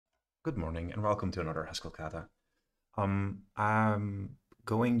Good morning and welcome to another Haskell Kata. I'm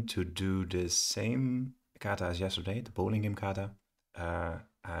going to do the same kata as yesterday, the bowling game kata,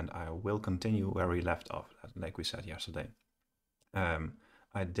 and I will continue where we left off, like we said yesterday. Um,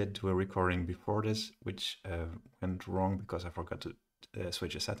 I did do a recording before this, which went wrong because I forgot to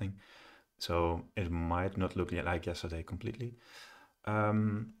switch a setting, so it might not look like yesterday completely.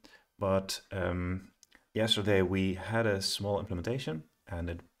 Um, but yesterday we had a small implementation and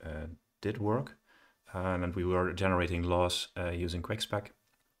it did work. And we were generating laws using quickspec,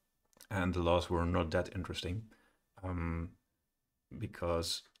 and the laws were not that interesting um,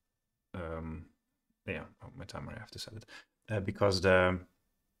 because, yeah, my timer, I have to set it. Because um,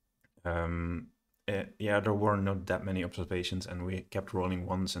 yeah, there were not that many observations, and we kept rolling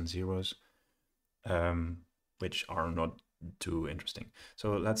ones and zeros, which are not too interesting.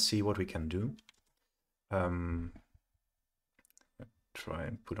 So let's see what we can do. Um, try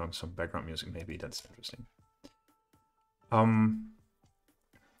and put on some background music, maybe that's interesting.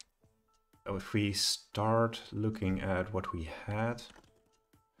 If we start looking at what we had,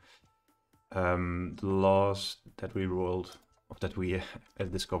 the laws that we rolled, or that we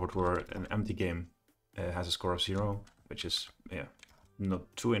discovered, were an empty game has a score of 0, which is, yeah, not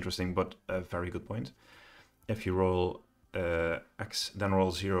too interesting, but a very good point. If you roll x, then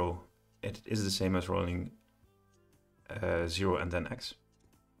roll 0, it is the same as rolling 0 and then x.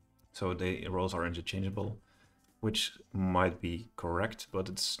 So the rolls are interchangeable, which might be correct, but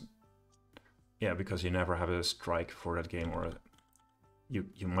it's, yeah, because you never have a strike for that game, or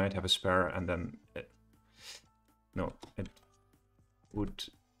you might have a spare, and then no, it would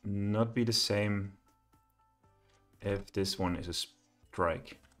not be the same if this one is a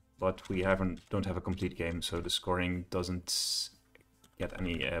strike. But we don't have a complete game, so the scoring doesn't get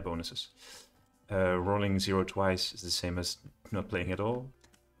any bonuses. Rolling 0 twice is the same as not playing at all,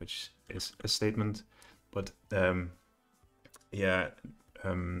 which is a statement. But yeah,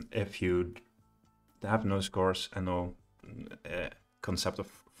 if you have no scores and no concept of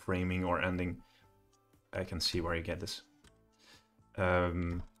framing or ending, I can see where you get this.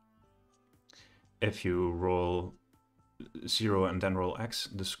 If you roll 0 and then roll x,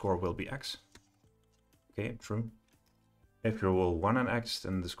 the score will be x. Okay, true. If you roll 1 and x,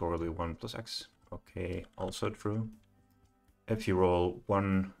 then the score will be 1 plus x. Okay, also true. If you roll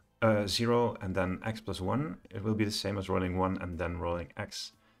 0 and then x plus 1, it will be the same as rolling 1 and then rolling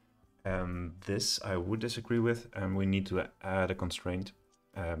x. This I would disagree with, and we need to add a constraint,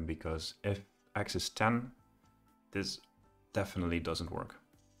 because if x is 10, this definitely doesn't work.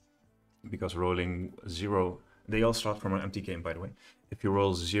 Because rolling 0, they all start from an empty game, by the way. If you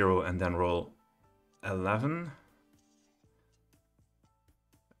roll 0 and then roll 11,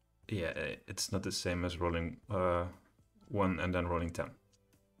 yeah, it's not the same as rolling 1 and then rolling 10.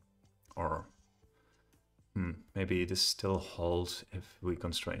 Or maybe this still holds if we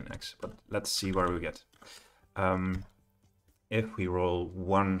constrain x, but let's see where we get. If we roll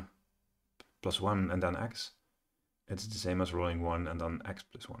 1 plus 1 and then x, it's the same as rolling 1 and then x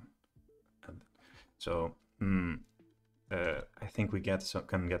plus 1. And so I think we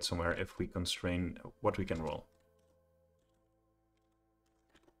can get somewhere if we constrain what we can roll.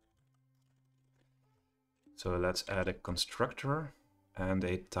 So let's add a constructor and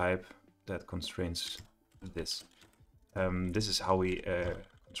a type that constrains this. This is how we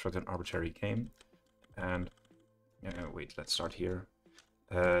construct an arbitrary game. And wait, let's start here.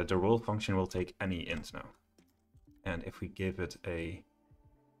 The roll function will take any int now. And if we give it a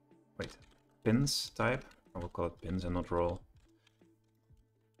pins type, I will call it pins and not roll.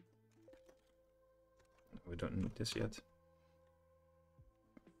 We don't need this yet.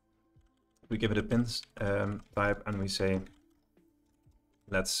 We give it a pins type and we say,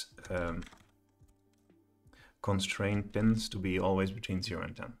 let's constrain pins to be always between 0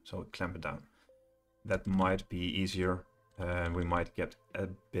 and 10. So clamp it down. That might be easier. We might get a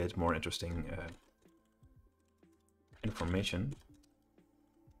bit more interesting information.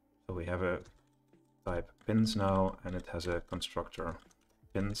 So we have a type pins now, and it has a constructor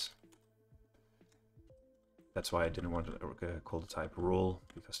pins. That's why I didn't want to call the type roll,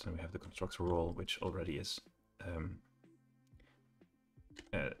 because then we have the constructor roll, which already is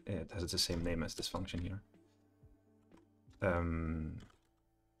it has the same name as this function here. A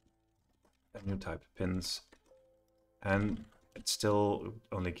new type pins, and it still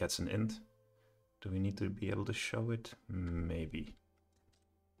only gets an int. Do we need to be able to show it? Maybe.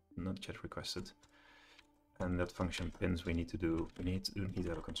 Not yet requested. And that function pins we need to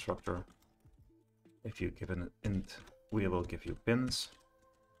have a constructor. If you give an int, we will give you pins,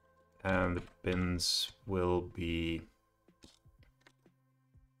 and the pins will be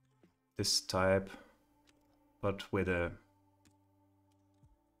this type, but with a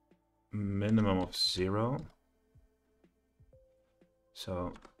minimum of 0.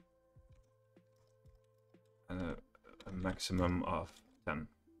 So a maximum of 10.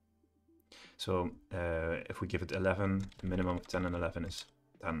 So if we give it 11, the minimum of 10 and 11 is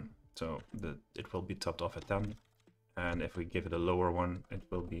 10. So it will be topped off at 10. And if we give it a lower one, it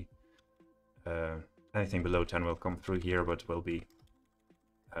will be anything below 10 will come through here, but will be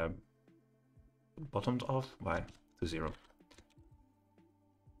bottomed off by to 0.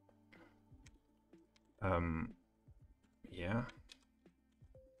 Yeah.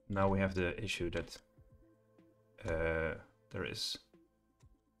 Now we have the issue that there is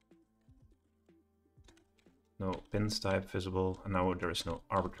no pins type visible, and now there is no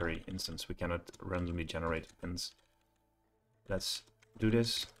arbitrary instance. We cannot randomly generate pins. Let's do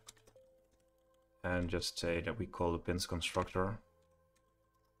this and just say that we call the pins constructor.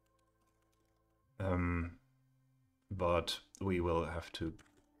 But we will have to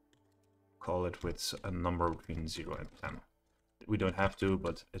call it with a number between 0 and 10. We don't have to,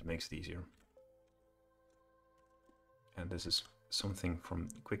 but it makes it easier. And this is something from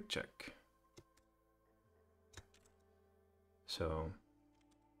quickspec. So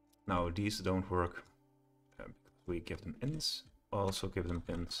now these don't work because we give them ints, also give them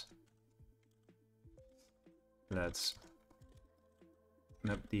pins. Let's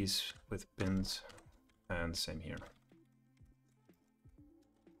map these with pins, and same here.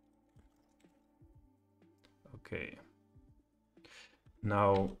 Okay.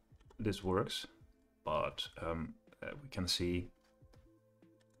 Now this works, but we can see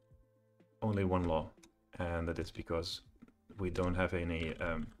only one law, and that is because we don't have any.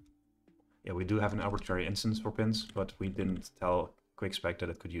 Yeah, we do have an arbitrary instance for pins, but we didn't tell quickspec that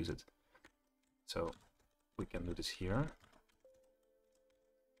it could use it. So we can do this here.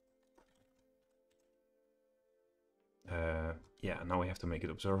 Yeah, now we have to make it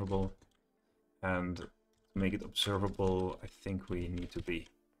observable, and to make it observable, I think we need to be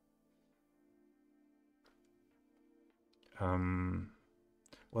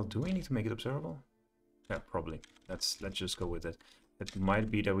well, do we need to make it observable? Yeah, probably. Let's just go with it. It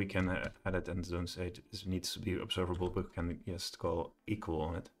might be that we can add it and don't say it needs to be observable, but we can just call equal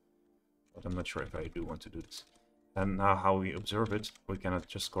on it. But I'm not sure if I do want to do this. And now how we observe it, we cannot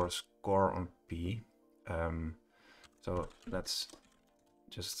just score on P. So let's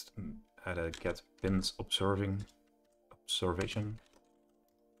just add a get pins observation.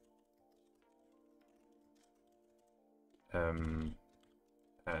 And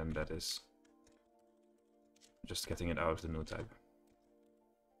that is just getting it out of the new type.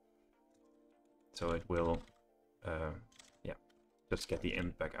 So it will, yeah, just get the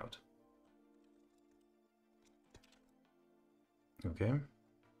int back out. Okay.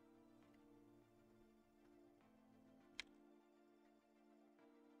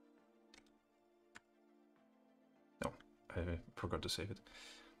 No, I forgot to save it.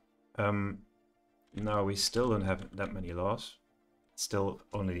 Now we still don't have that many laws. It's still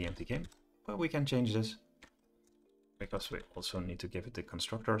only the empty game, but we can change this because we also need to give it the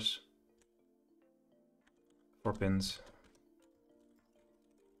constructors for pins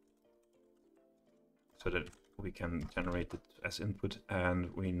so that we can generate it as input, and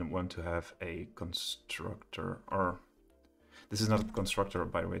we want to have a constructor, or this is not a constructor,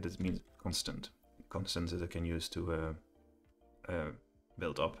 by the way, this means constant. Constant that I can use to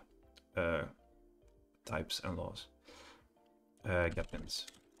build up types and laws. Get pins.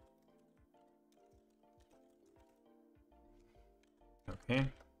 Okay,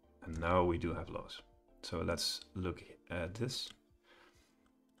 and now we do have laws. So let's look at this.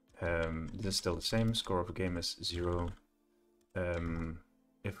 This is still the same. Score of a game is 0.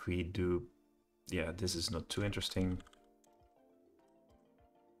 If we do, yeah, this is not too interesting.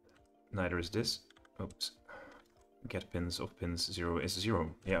 Neither is this. Oops. Get pins of pins 0 is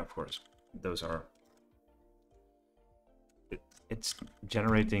 0. Yeah, of course. Those are. It's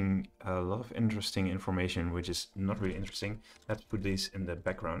generating a lot of interesting information, which is not really interesting. Let's put these in the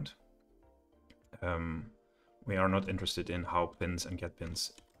background. We are not interested in how pins and get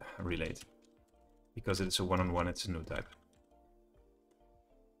pins relate, because it's a one-on-one, it's a new type.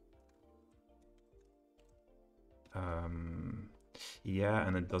 Yeah,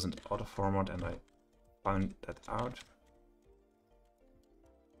 and it doesn't auto-format, and I found that out.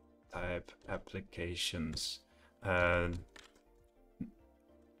 Type applications.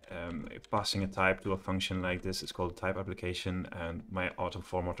 Passing a type to a function like this is called type application, and my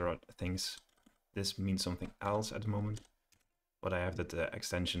auto-formatter thinks this means something else at the moment, but I have that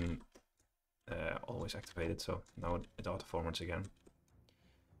extension always activated, so now it auto-formats again.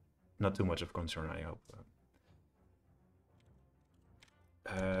 not too much of concern, I hope.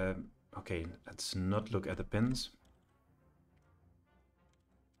 Okay, let's not look at the pins,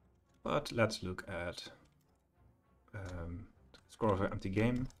 but let's look at score of an empty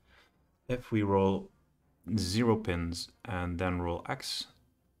game. If we roll 0 pins and then roll X,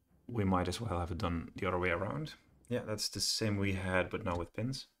 we might as well have it done the other way around. Yeah, that's the same we had, but now with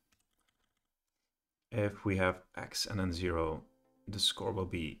pins. If we have X and then 0, the score will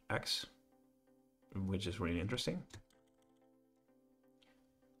be X, which is really interesting.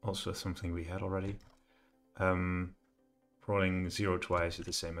 Also something we had already. Rolling 0 twice is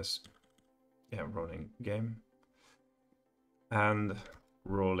the same as rolling game. And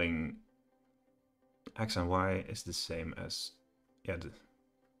rolling X and Y is the same as it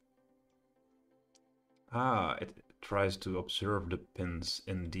tries to observe the pins.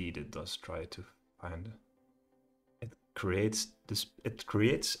 Indeed, it does try to find. It creates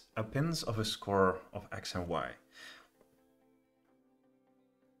a pins of a score of X and Y.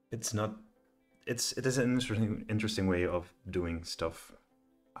 It is an interesting way of doing stuff.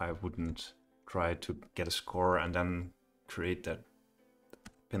 I wouldn't try to get a score and then create that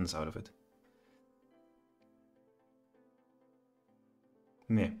pins out of it.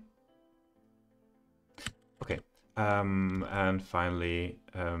 Yeah. Okay. And finally,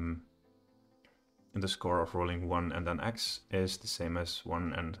 the score of rolling 1 and then X is the same as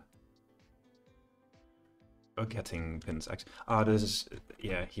 1 and getting pins X. This is,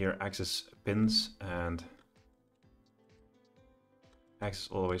 here X is pins and X is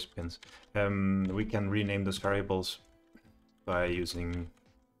always pins. We can rename those variables by using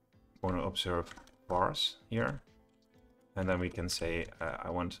mono-observe bars here. And then we can say, I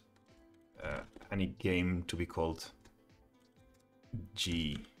want any game to be called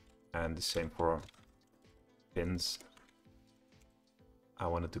G, and the same for pins. I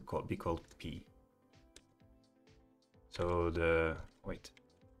want it to be called P. So we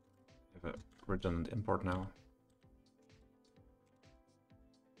have a redundant import now.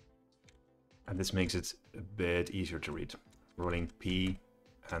 And this makes it a bit easier to read. Rolling P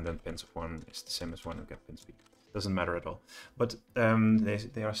and then pins of 1 is the same as 1 and get pins P. Doesn't matter at all. But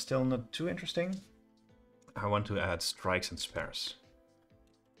they are still not too interesting. I want to add strikes and spares.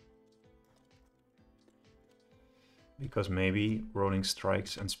 Because maybe rolling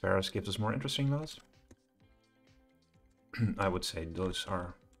strikes and spares gives us more interesting laws. I would say those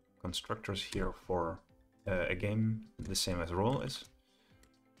are constructors here for a game, the same as roll is.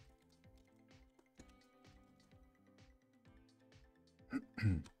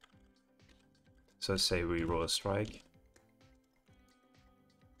 So say we roll a strike.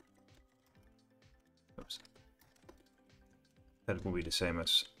 Oops. That will be the same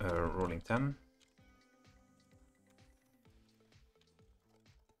as rolling 10.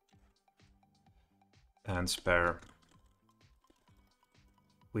 And spare.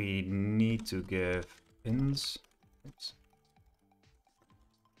 We need to give pins. Oops.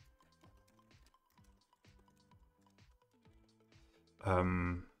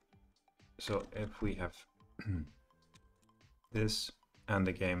 So if we have this and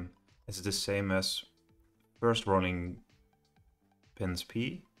the game, it's the same as first rolling pins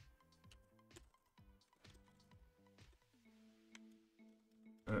P.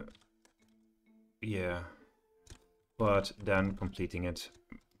 Yeah, but then completing it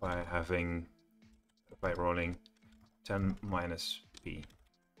by rolling 10 minus P.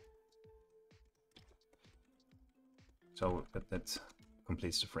 So that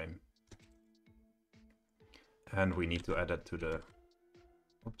completes the frame. And we need to add that to the,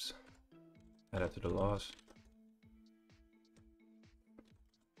 add that to the laws.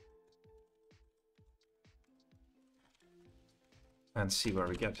 And see where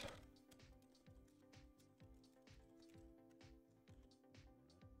we get.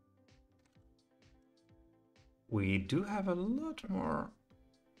 We do have a lot more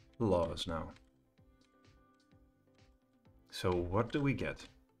laws now. So what do we get?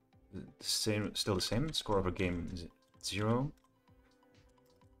 Still the same. Score of a game is 0.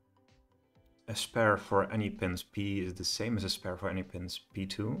 A spare for any pins P is the same as a spare for any pins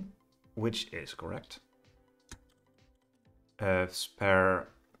P2, which is correct. A spare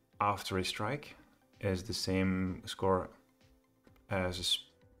after a strike is the same score as a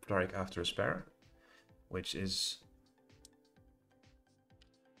strike after a spare, which is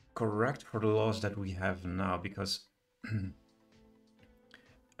correct for the laws that we have now, because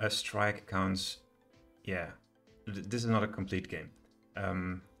a strike counts, this is not a complete game.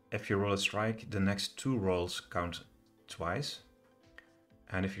 If you roll a strike, the next 2 rolls count twice.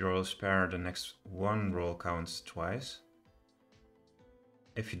 And if you roll a spare, the next 1 roll counts twice.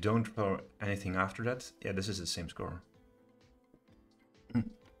 if you don't throw anything after that, yeah, this is the same score.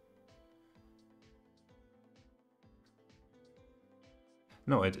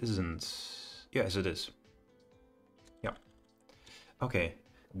 No, it isn't. Yes, it is. Yeah. Okay,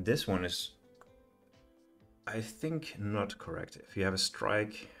 this one is, I think, not correct. If you have a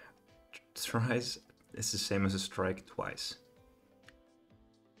strike thrice, it's the same as a strike twice.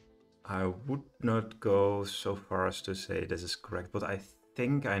 I would not go so far as to say this is correct, but I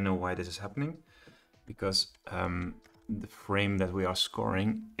think I know why this is happening. Because the frame that we are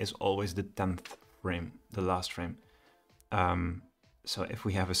scoring is always the 10th frame, the last frame. So if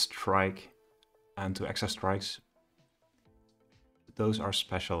we have a strike and 2 extra strikes, those are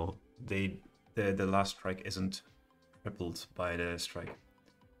special. The last strike isn't tripled by the strike.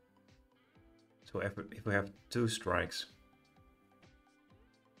 So if we have 2 strikes,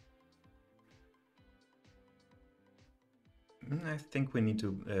 I think we need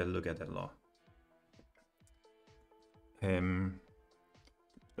to look at that law.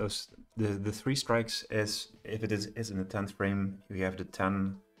 The 3 strikes is, if it is in the 10th frame, you have the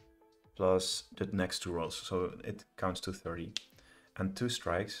 10 plus the next 2 rolls, so it counts to 30. And 2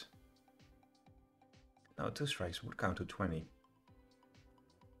 strikes, no, 2 strikes would count to 20.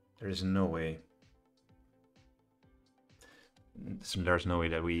 There is no way. There's no way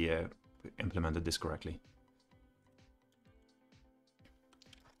that we implemented this correctly.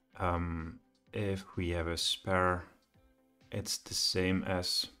 If we have a spare, it's the same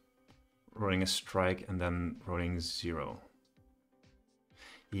as rolling a strike and then rolling 0.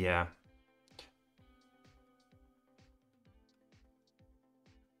 Yeah.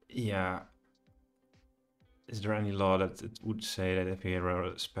 Yeah. Is there any law that it would say that if you roll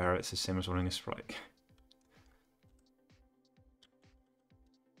a spare, it's the same as rolling a strike?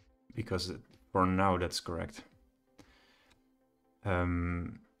 Because for now, that's correct.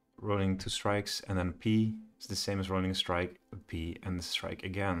 Rolling 2 strikes and then P is the same as rolling a strike, P, and the strike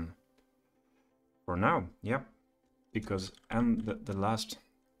again. For now, yep. Because, and the last,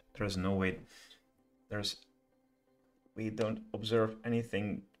 there's no way, we don't observe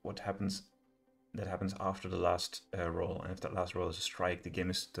anything that happens after the last roll. And if that last roll is a strike, the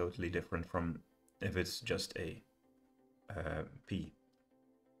game is totally different from if it's just a P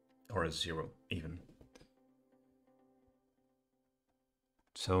or a 0 even.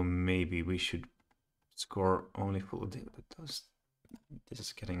 So maybe we should score only full. This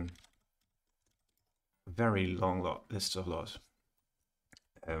is getting very long lists of laws.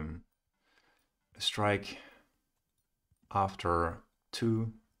 A strike after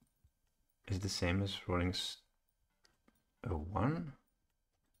 2 is the same as rolling a 1.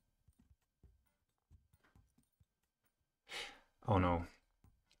 Oh no.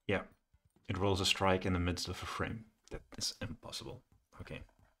 Yeah, it rolls a strike in the midst of a frame. That is impossible. Okay.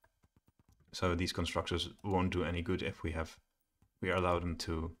 So these constructors won't do any good if we allow them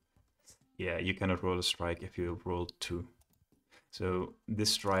to. Yeah, you cannot roll a strike if you roll 2. So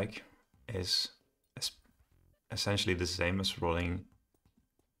this strike is essentially the same as rolling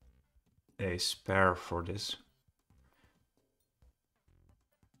a spare for this.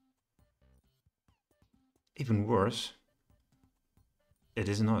 Even worse, it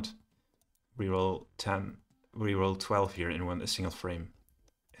is not. We roll 10, we roll 12 here in a single frame.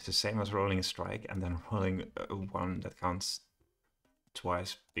 It's the same as rolling a strike and then rolling a 1 that counts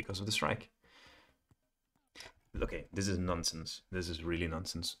twice because of the strike. Okay, this is nonsense. This is really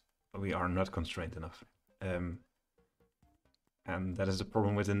nonsense. We are not constrained enough. And that is the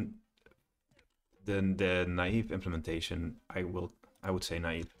problem with the naive implementation. I would say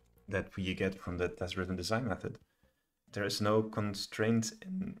naive, that you get from the test-driven design method. There is no constraint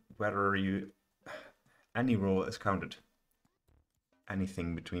in whether any roll is counted.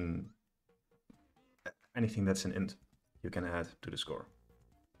 Anything that's an int, you can add to the score.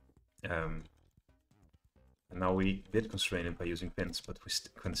 And now we did constrain it by using pins, but we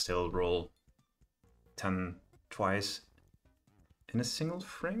can still roll 10 twice in a single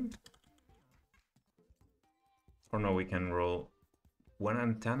frame. Or no, we can roll 1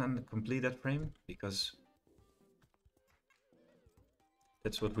 and 10 and complete that frame, because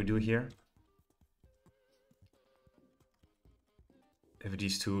that's what we do here. If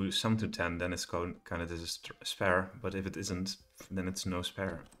these two sum to 10, then it's counted as a spare, but if it isn't, then it's no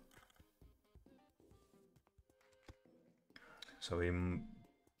spare. So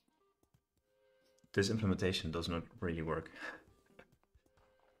this implementation does not really work.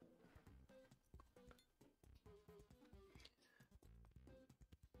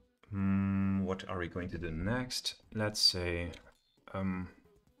 What are we going to do next? Let's say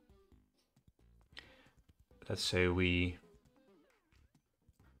we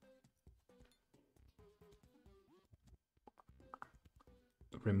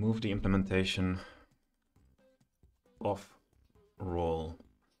remove the implementation of roll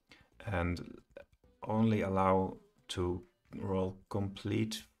and only allow to roll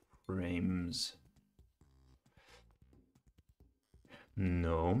complete frames.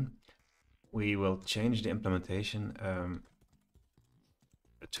 No, we will change the implementation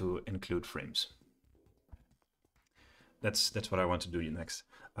to include frames. That's what I want to do next.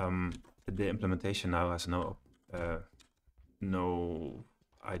 The implementation now has no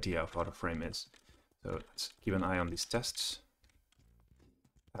idea of what a frame is. So let's keep an eye on these tests.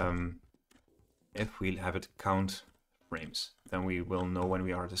 If we have it count frames, then we will know when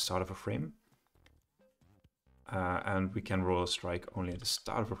we are at the start of a frame. And we can roll a strike only at the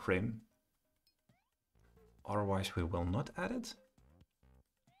start of a frame. Otherwise, we will not add it.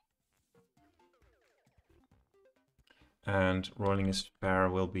 And rolling a spare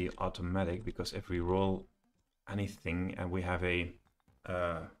will be automatic, because if we roll anything and we have a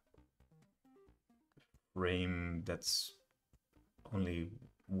frame that's only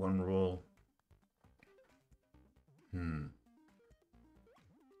one roll.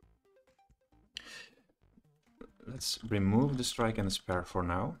 Let's remove the strike and the spare for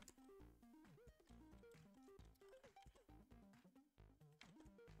now.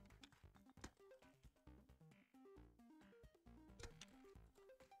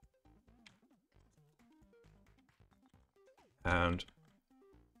 And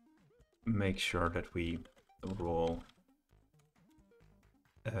make sure that we roll.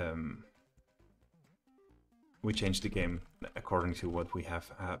 We change the game according to what we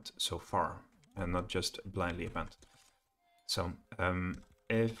have had so far, and not just blindly append. So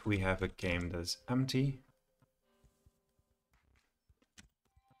if we have a game that's empty,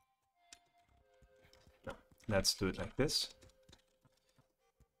 no, let's do it like this.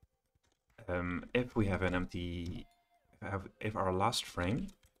 If we have an empty, if our last frame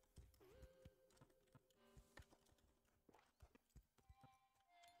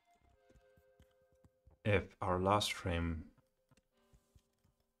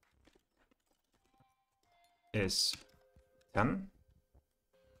is 10,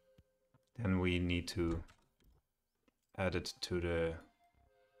 then we need to add it to the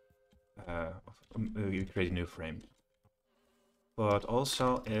we create a new frame. But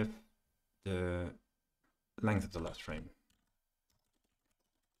also if the length of the last frame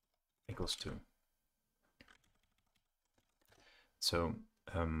equals 2. So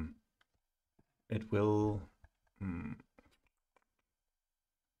it will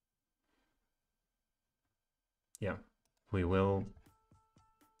yeah, we will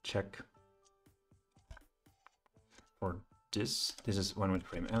check for this. This is when the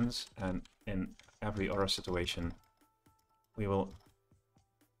frame ends, and in every other situation we will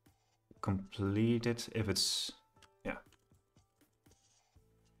complete it if it's, yeah.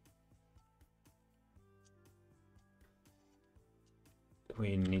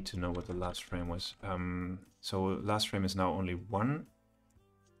 We need to know what the last frame was. So last frame is now only 1.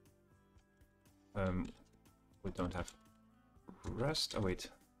 We don't have rest. Oh wait,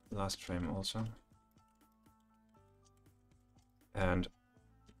 last frame also. And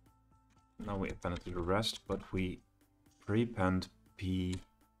now we append it to the rest, but we prepend P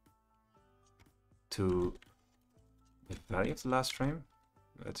to the value of the last frame.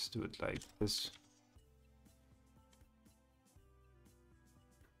 Let's do it like this.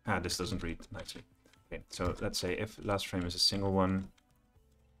 This doesn't read nicely. Okay, so let's say if last frame is a single one,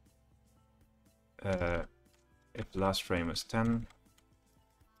 if the last frame is 10,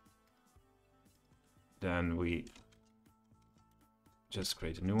 then we just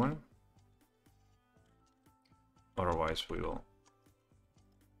create a new one. Otherwise, we will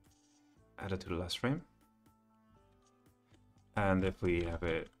add it to the last frame. And if we have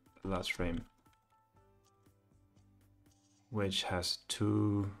a last frame which has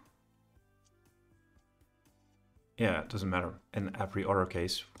 2, yeah, it doesn't matter. In every other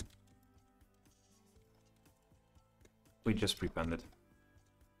case, we just prepend it.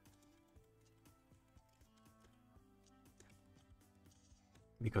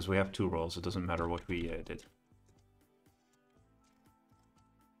 Because we have 2 rolls, it doesn't matter what we did.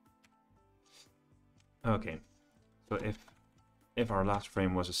 Okay, so if our last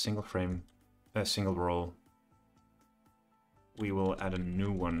frame was a single frame, a single roll, we will add a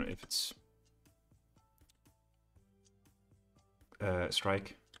new one if it's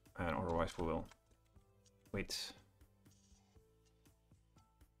strike, and otherwise we will wait.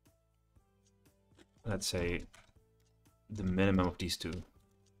 Let's say the minimum of these two,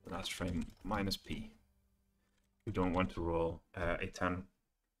 the last frame minus P. We don't want to roll a 10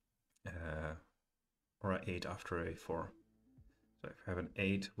 or an 8 after a 4. So if we have an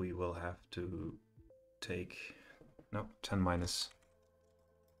 8, we will have to take, no, 10 minus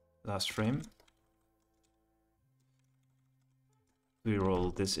last frame. We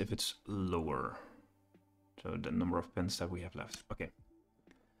roll this if it's lower. So the number of pins that we have left. Okay.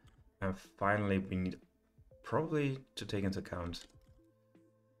 And finally, we need probably to take into account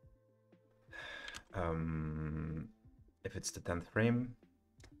if it's the 10th frame.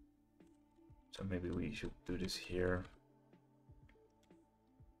 So maybe we should do this here.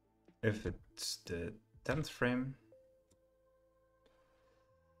 If it's the 10th frame,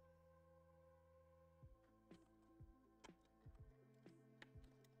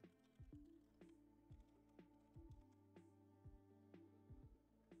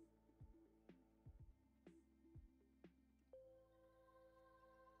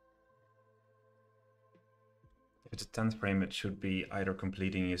 if it's a 10th frame, it should be either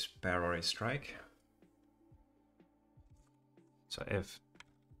completing a spare or a strike. So if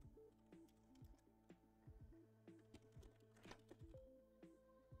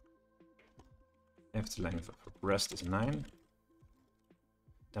the length of rest is 9,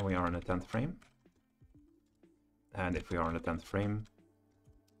 then we are in the 10th frame. And if we are in the 10th frame,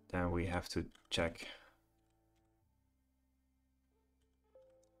 then we have to check.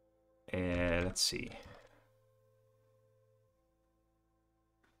 Let's see.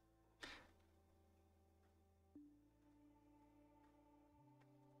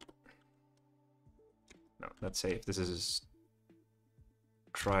 No, let's say if this is a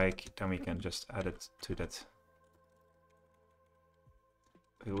strike, then we can just add it to that.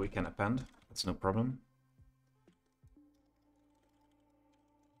 We can append, that's no problem.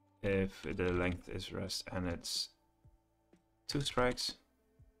 If the length is rest and it's 2 strikes,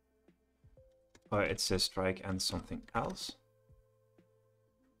 or it's a strike and something else.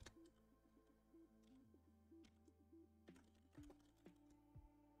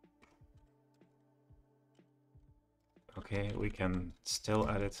 Okay, we can still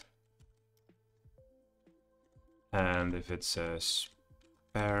add it. And if it's a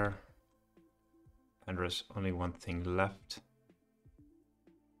spare and there's only one thing left,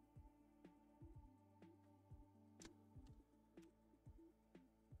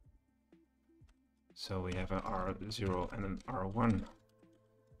 so we have an R0 and an R1,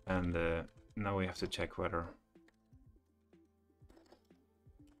 and now we have to check whether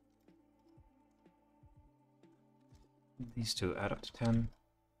these two add up to 10.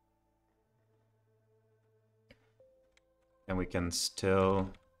 And we can still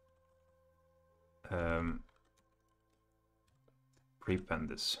prepend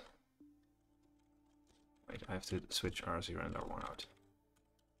this. Wait, I have to switch R0 and R1 out.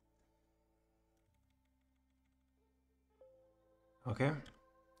 Okay,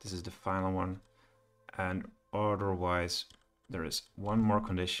 this is the final one, and otherwise there is one more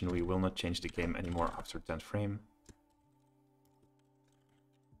condition. We will not change the game anymore after 10th frame.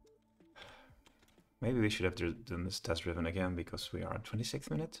 Maybe we should have done this test driven again because we are at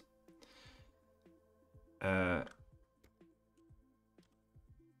 26th minute.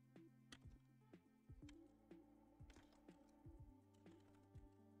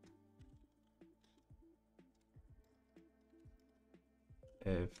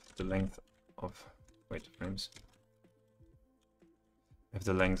 If the length of frames. If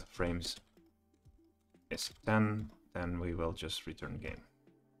the length of frames is 10, then we will just return game.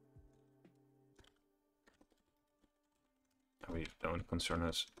 We don't concern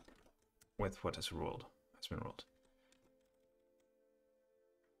us with what has been rolled.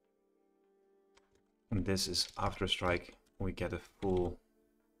 And this is after a strike, we get a full.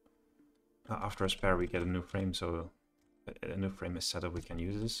 After a spare, we get a new frame, so a new frame is set up. We can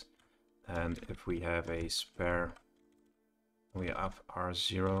use this. And if we have a spare, we have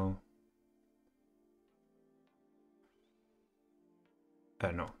R0.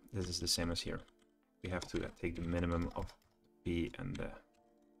 No, this is the same as here. We have to take the minimum of P and the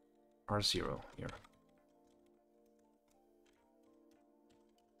R0 here.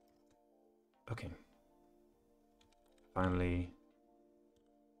 Okay. Finally.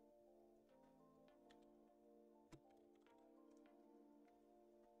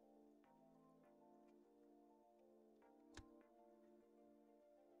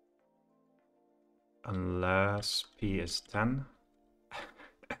 Unless P is 10.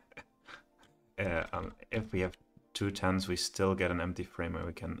 If we have 2 10s, we still get an empty frame and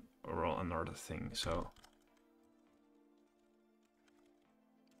we can roll another thing. So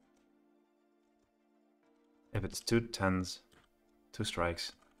if it's 2 10s, 2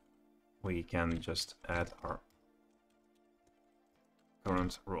 strikes, we can just add our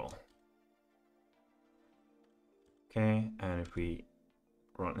current roll. Okay, and if we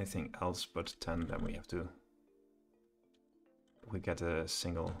run anything else but 10, then we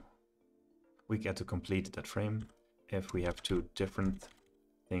get to complete that frame. If we have two different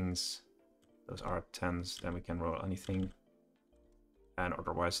things, those are 10s, then we can roll anything. And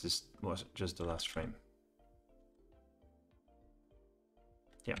otherwise, this was just the last frame.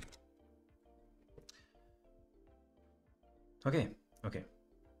 Yeah. Okay.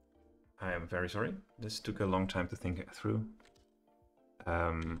 I am very sorry. This took a long time to think through.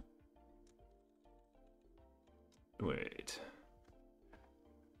 Wait.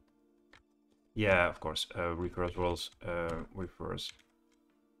 Yeah, of course. Reverse rolls. Reverse.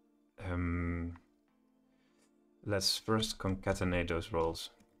 Let's first concatenate those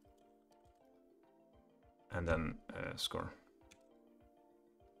rolls. And then score.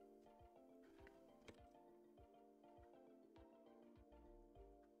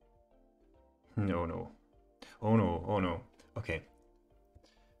 No. Oh no. Okay.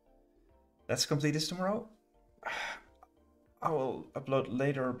 Let's complete this tomorrow. I will upload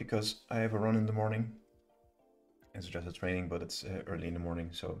later because I have a run in the morning. It's just a training, but it's early in the morning,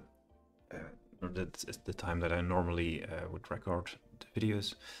 so that's the time that I normally would record the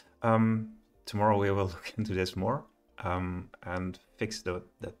videos. Tomorrow we will look into this more and fix the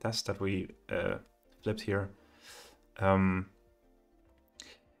test that we flipped here.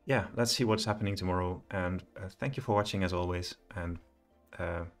 Yeah, let's see what's happening tomorrow, and thank you for watching as always, and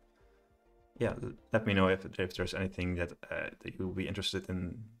yeah, let me know if there's anything that you'll be interested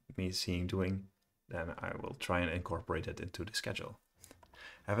in me doing, then I will try and incorporate it into the schedule.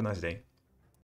 Have a nice day.